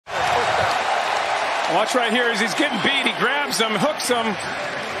Watch right here as he's getting beat. He grabs him, hooks him.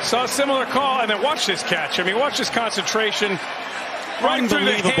 Saw a similar call, and then watch this catch. I mean, watch this concentration. Right through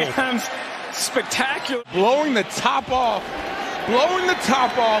the hands. Spectacular. Blowing the top off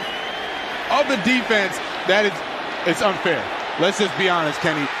of the defense. It's unfair. Let's just be honest,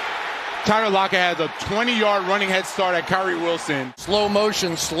 Kenny. Tyler Lockett has a 20-yard running head start at Kyrie Wilson. Slow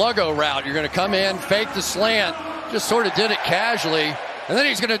motion sluggo route. You're going to come in, fake the slant, just sort of did it casually. And then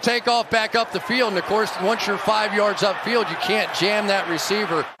he's going to take off back up the field. And, of course, once you're 5 yards upfield, you can't jam that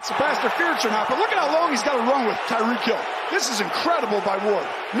receiver. It's a pass interference or not, but look at how long he's got to run with Tyreek Hill. This is incredible by Ward.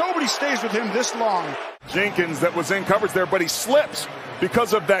 Nobody stays with him this long. Jenkins that was in coverage there, but he slips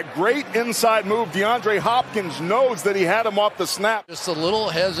because of that great inside move. DeAndre Hopkins knows that he had him off the snap. Just a little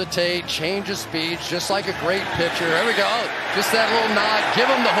hesitate, change of speeds, just like a great pitcher. There we go. Just that little nod. Give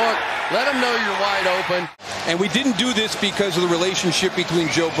him the hook. Let him know you're wide open. And we didn't do this because of the relationship between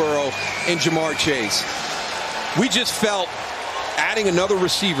Joe Burrow and Ja'Marr Chase. We just felt adding another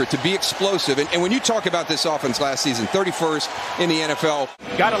receiver to be explosive. And when you talk about this offense last season, 31st in the NFL.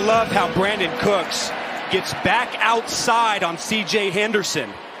 Gotta love how Brandon Cooks gets back outside on C.J. Henderson.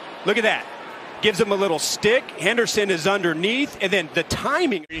 Look at that. Gives him a little stick. Henderson is underneath. And then the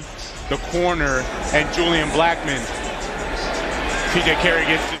timing. The corner and Julian Blackmon. T.J. Carey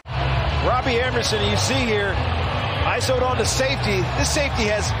gets it. Robbie Anderson, you see here, ISO'd on to safety. This safety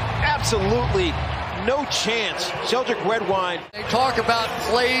has absolutely no chance. Sheldrick Redwine. They talk about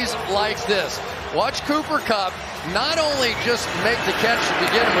plays like this. Watch Cooper Kupp not only just make the catch to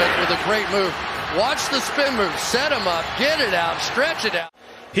begin with a great move. Watch the spin move. Set him up. Get it out. Stretch it out.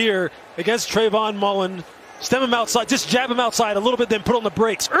 Here against Trayvon Mullen. Stem him outside. Just jab him outside a little bit, then put on the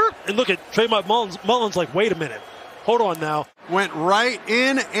brakes. And look at Trayvon Mullen's like, wait a minute. Hold on now. Went right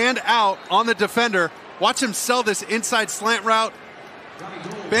in and out on the defender. Watch him sell this inside slant route.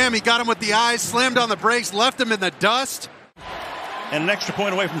 Bam, he got him with the eyes, slammed on the brakes, left him in the dust. And an extra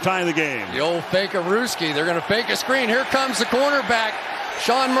point away from tying the game. The old fake-a-rooski. They're going to fake a screen. Here comes the cornerback,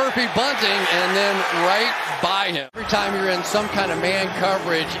 Sean Murphy bunting, and then right by him. Every time you're in some kind of man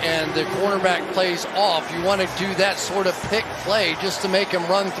coverage and the cornerback plays off, you want to do that sort of pick play just to make him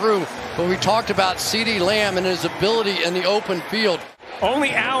run through. But we talked about CeeDee Lamb and his ability in the open field.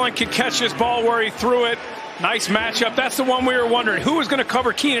 Only Allen could catch this ball where he threw it. Nice matchup. That's the one we were wondering. Who was going to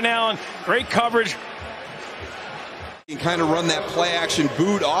cover Keenan Allen? Great coverage. You can kind of run that play action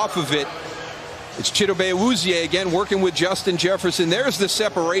boot off of it. It's Chidobe Awuzie again working with Justin Jefferson. There's the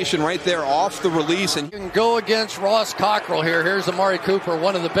separation right there off the release. And you can go against Ross Cockrell here. Here's Amari Cooper,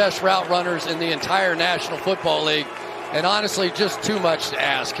 one of the best route runners in the entire National Football League. And honestly, just too much to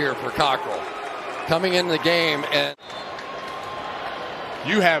ask here for Cockrell. Coming in the game, and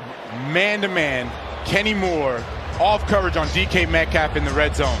you have man-to-man Kenny Moore off coverage on DK Metcalf in the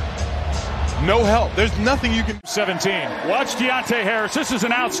red zone. No help. There's nothing you can. 17. Watch Deontay Harris. This is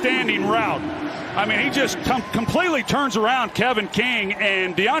an outstanding route. I mean, he just completely turns around Kevin King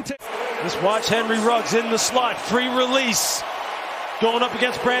and Deontay. Just watch Henry Ruggs in the slot. Free release. Going up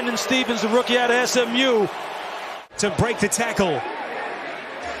against Brandon Stephens, the rookie out of SMU. To break the tackle.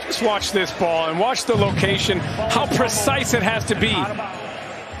 Just watch this ball and watch the location, how precise it has to be.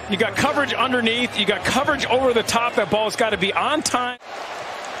 You got coverage underneath. You got coverage over the top. That ball's got to be on time.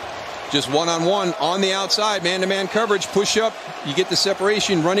 Just one-on-one on the outside, man-to-man coverage, push up, you get the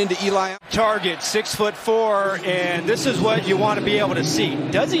separation, run into Eli. Target, 6'4", and this is what you want to be able to see.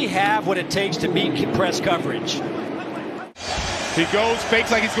 Does he have what it takes to beat press coverage? He goes,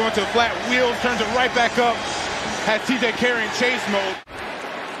 fakes like he's going to the flat, wheels, turns it right back up, has T.J. Carey in chase mode.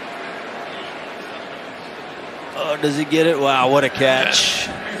 Oh, does he get it? Wow, what a catch.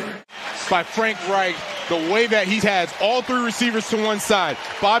 By Frank Reich, the way that he has all three receivers to one side.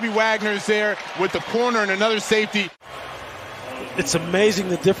 Bobby Wagner's there with the corner and another safety. It's amazing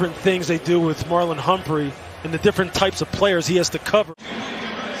the different things they do with Marlon Humphrey and the different types of players he has to cover.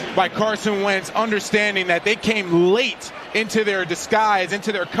 By Carson Wentz, understanding that they came late into their disguise,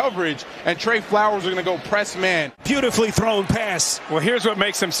 into their coverage, and Trey Flowers are going to go press man. Beautifully thrown pass. Well, here's what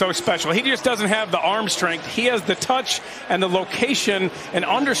makes him so special. He just doesn't have the arm strength. He has the touch and the location and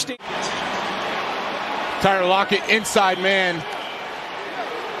understand. Tyler Lockett, inside man.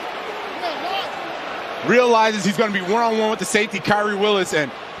 Realizes he's going to be one-on-one with the safety, Kyrie Willis, and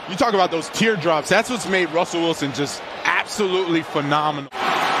you talk about those teardrops. That's what's made Russell Wilson just absolutely phenomenal.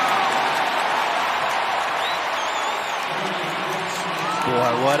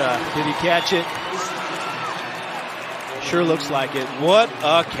 Boy, what a, did he catch it? Sure looks like it. What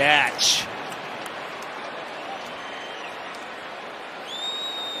a catch.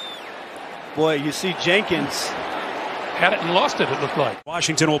 Boy, you see Jenkins had it and lost it, it looked like.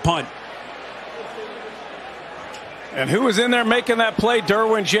 Washington will punt. And who was in there making that play?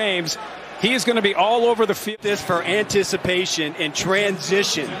 Derwin James. He's going to be all over the field. This for anticipation and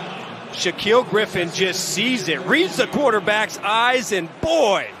transition. Shaquill Griffin just sees it, reads the quarterback's eyes, and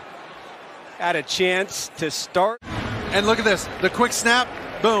boy, got a chance to start. And look at this, the quick snap,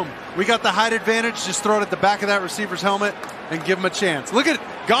 boom. We got the height advantage, just throw it at the back of that receiver's helmet and give him a chance. Look at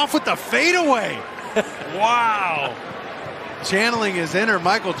Goff with the fadeaway. Wow. Channeling his inner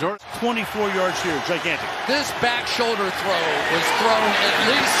Michael Jordan. 24 yards here, gigantic. This back shoulder throw was thrown at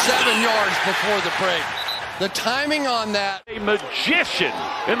least 7 yards before the break. The timing on that. A magician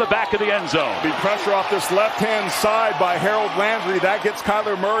in the back of the end zone. Big pressure off this left-hand side by Harold Landry. That gets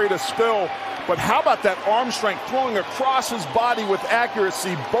Kyler Murray to spill. But how about that arm strength throwing across his body with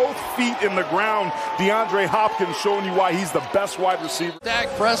accuracy, both feet in the ground. DeAndre Hopkins showing you why he's the best wide receiver. Dak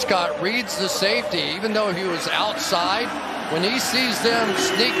Prescott reads the safety, even though he was outside. When he sees them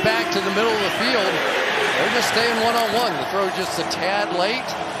sneak back to the middle of the field, they're just staying one-on-one. The throw just a tad late.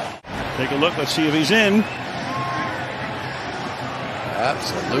 Take a look. Let's see if he's in.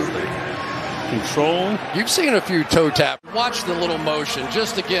 Absolutely. Control. You've seen a few toe tap. Watch the little motion.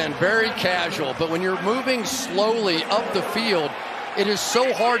 Just again, very casual. But when you're moving slowly up the field, it is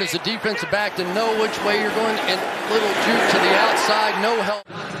so hard as a defensive back to know which way you're going. And little juke to the outside, no help.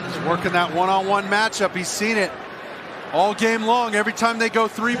 He's working that one-on-one matchup. He's seen it all game long. Every time they go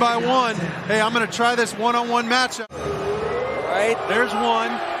 3-by-1, hey, I'm going to try this one-on-one matchup. Right. There's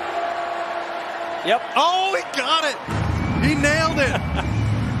one. Yep. Oh, he got it. He nailed it.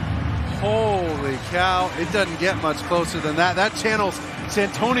 Holy cow. It doesn't get much closer than that. That channels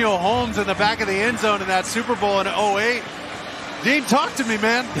Santonio Holmes in the back of the end zone in that Super Bowl in 2008. Dean, talk to me,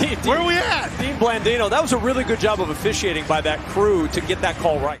 man. Where are we at? Dean Blandino, that was a really good job of officiating by that crew to get that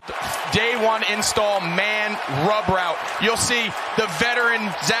call right. Day one install man rub route. You'll see the veteran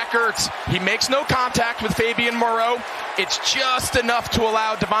Zach Ertz. He makes no contact with Fabian Moreau. It's just enough to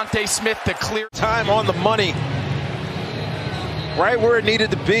allow Devontae Smith to clear. Time on the money. Right where it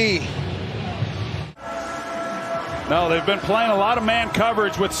needed to be. No, they've been playing a lot of man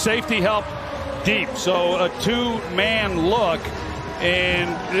coverage with safety help deep. So a two-man look,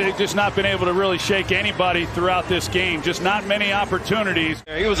 and they've just not been able to really shake anybody throughout this game. Just not many opportunities.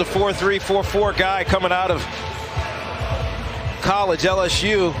 He was a 4-3, 4-4 guy coming out of college,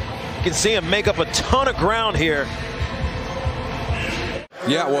 LSU. You can see him make up a ton of ground here.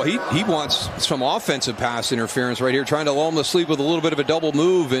 Yeah, well, he wants some offensive pass interference right here, trying to lull him to sleep with a little bit of a double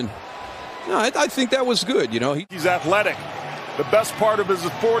move. And no, I think that was good. You know, he's athletic. The best part of his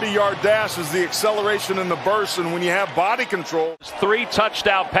 40-yard dash is the acceleration and the burst, and when you have body control. 3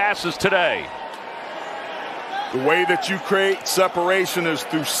 touchdown passes today. The way that you create separation is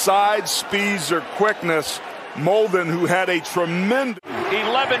through size, speeds, or quickness. Molden, who had a tremendous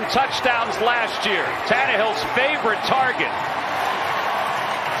 11 touchdowns last year. Tannehill's favorite target.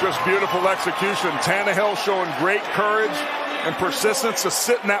 Just beautiful execution. Tannehill showing great courage and persistence to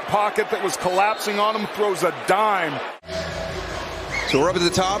sit in that pocket that was collapsing on him, throws a dime. So we're up at the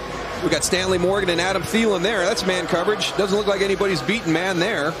top. We got Stanley Morgan and Adam Thielen there. That's man coverage. Doesn't look like anybody's beaten man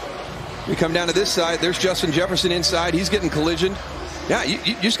there. We come down to this side. There's Justin Jefferson inside. He's getting collisioned. Yeah,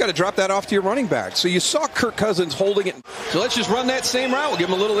 you just got to drop that off to your running back. So you saw Kirk Cousins holding it. So let's just run that same route. We'll give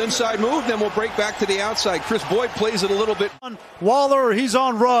him a little inside move, then we'll break back to the outside. Chris Boyd plays it a little bit. Waller, or he's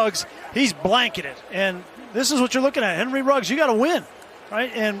on Ruggs. He's blanketed. And this is what you're looking at. Henry Ruggs, you got to win,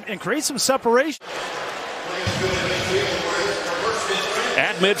 right? And create some separation.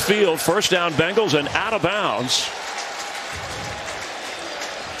 At midfield, first down Bengals and out of bounds.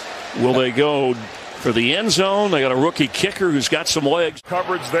 Will they go for the end zone? They got a rookie kicker who's got some legs.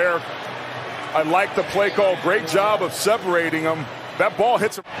 Coverage there. I like the play call. Great job of separating them. That ball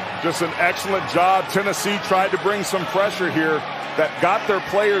hits him. Just an excellent job. Tennessee tried to bring some pressure here that got their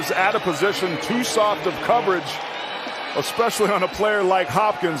players out of position. Too soft of coverage, especially on a player like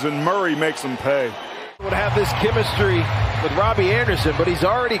Hopkins, and Murray makes them pay. Would have this chemistry with Robbie Anderson, but he's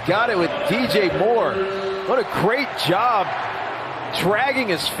already got it with DJ Moore. What a great job dragging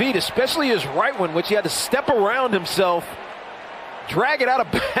his feet, especially his right one, which he had to step around himself, drag it out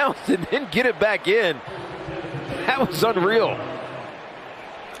of bounds, and then get it back in. That was unreal.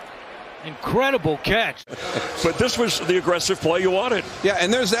 Incredible catch. But this was the aggressive play you wanted. Yeah,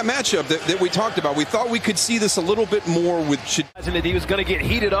 and there's that matchup that we talked about. We thought we could see this a little bit more with... He was going to get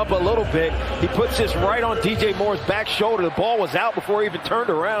heated up a little bit. He puts this right on DJ Moore's back shoulder. The ball was out before he even turned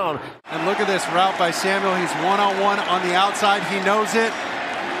around. And look at this route by Samuel. He's one-on-one on the outside. He knows it.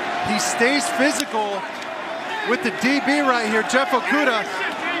 He stays physical with the DB right here, Jeff Okudah,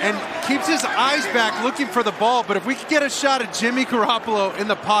 and keeps his eyes back looking for the ball. But if we could get a shot at Jimmy Garoppolo in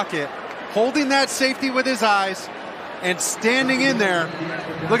the pocket, holding that safety with his eyes, and standing in there.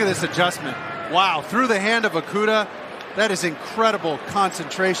 Look at this adjustment. Wow, through the hand of Okudah. That is incredible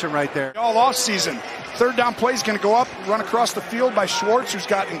concentration right there. All off season, third down play is going to go up, run across the field by Schwartz, who's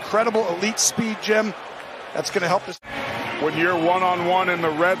got incredible elite speed, Jim. That's going to help us. When you're one-on-one in the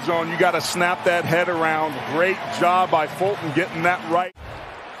red zone, you got to snap that head around. Great job by Fulton getting that right.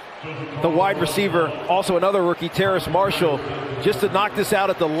 The wide receiver, also another rookie, Terrace Marshall, just to knock this out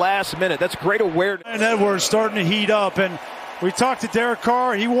at the last minute. That's great awareness. And Edwards starting to heat up. And we talked to Derek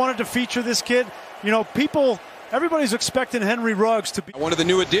Carr. He wanted to feature this kid. You know, everybody's expecting Henry Ruggs to be one of the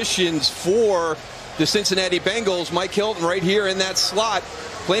new additions for the Cincinnati Bengals. Mike Hilton right here in that slot,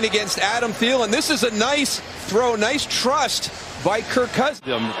 playing against Adam Thielen. This is a nice throw, nice trust by Kirk Cousins.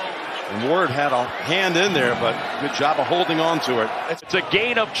 And Ward had a hand in there, but good job of holding on to it. It's a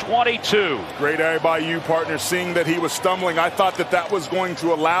gain of 22. Great area by you, partner, seeing that he was stumbling. I thought that was going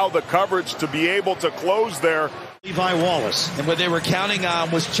to allow the coverage to be able to close there. Levi Wallace. And what they were counting on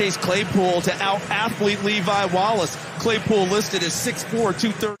was Chase Claypool to out-athlete Levi Wallace. Claypool listed as 6'4",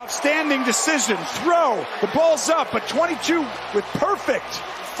 230. Outstanding decision. Throw. The ball's up, but 22 with perfect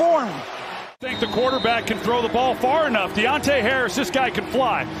form. I think the quarterback can throw the ball far enough. Deontay Harris, this guy can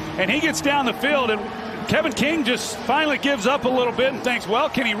fly. And he gets down the field, and Kevin King just finally gives up a little bit and thinks, well,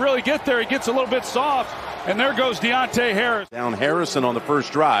 can he really get there? He gets a little bit soft, and there goes Deontay Harris. Down Harrison on the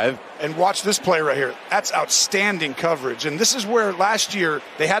first drive. And watch this play right here. That's outstanding coverage. And this is where last year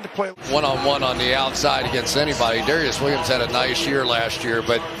they had to play one-on-one on the outside against anybody. Darius Williams had a nice year last year,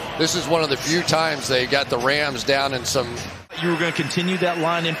 but this is one of the few times they got the Rams down in some... You were going to continue that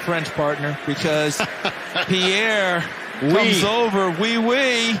line in French, partner, because Pierre comes over.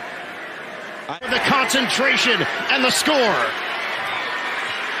 The concentration and the score.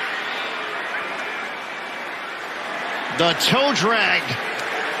 The toe drag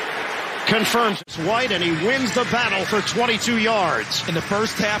confirms White, and he wins the battle for 22 yards. In the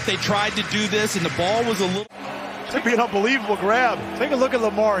first half, they tried to do this, and the ball was a little... It's going to be an unbelievable grab. Take a look at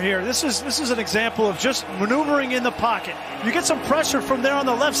Lamar here. This is an example of just maneuvering in the pocket. You get some pressure from there on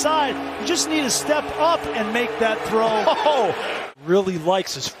the left side. You just need to step up and make that throw. Really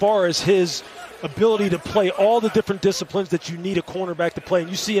likes as far as his ability to play all the different disciplines that you need a cornerback to play. And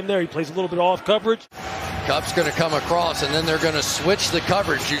you see him there. He plays a little bit off coverage. Cup's going to come across, and then they're going to switch the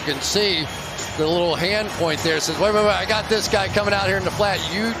coverage. You can see the little hand point there. It says, wait, I got this guy coming out here in the flat.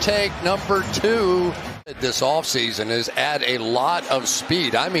 You take number 2. This offseason is add a lot of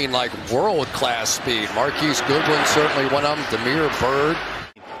speed. I mean, like world-class speed. Marquise Goodwin certainly one of them. Damiere Byrd.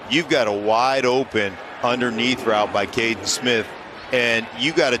 You've got a wide open underneath route by Caden Smith, and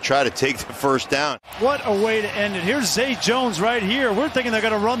you got to try to take the first down. What a way to end it. Here's Zay Jones right here. We're thinking they're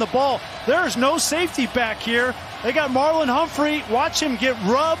going to run the ball. There's no safety back here. They got Marlon Humphrey. Watch him get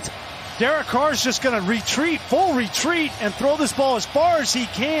rubbed. Derek Carr's just going to retreat, full retreat, and throw this ball as far as he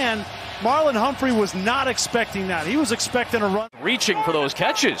can. Marlon Humphrey was not expecting that. He was expecting a run. Reaching for those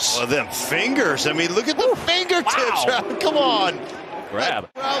catches. Well, them fingers. I mean, look at the fingertips. Wow. Come on. Grab.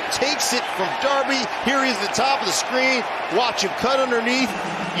 Route takes it from Darby. Here he's at the top of the screen. Watch him cut underneath.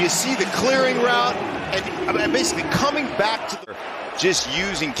 You see the clearing route. And basically coming back to the... Just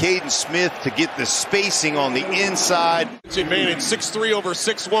using Caden Smith to get the spacing on the inside. It's advantage 6'3" over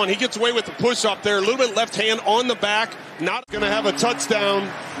 6'1". He gets away with the push up there. A little bit left hand on the back. Not going to have a touchdown.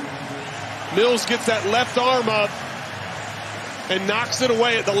 Mills gets that left arm up and knocks it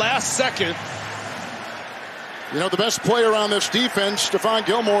away at the last second. You know, the best player on this defense, Stephon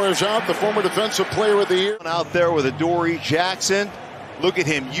Gilmore, is out, the former defensive player of the year. Out there with Adoree Jackson. Look at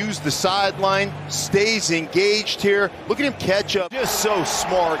him use the sideline, stays engaged here. Look at him catch up. Just so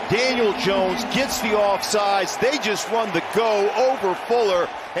smart. Daniel Jones gets the offsides. They just run the go over Fuller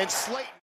and Slayton.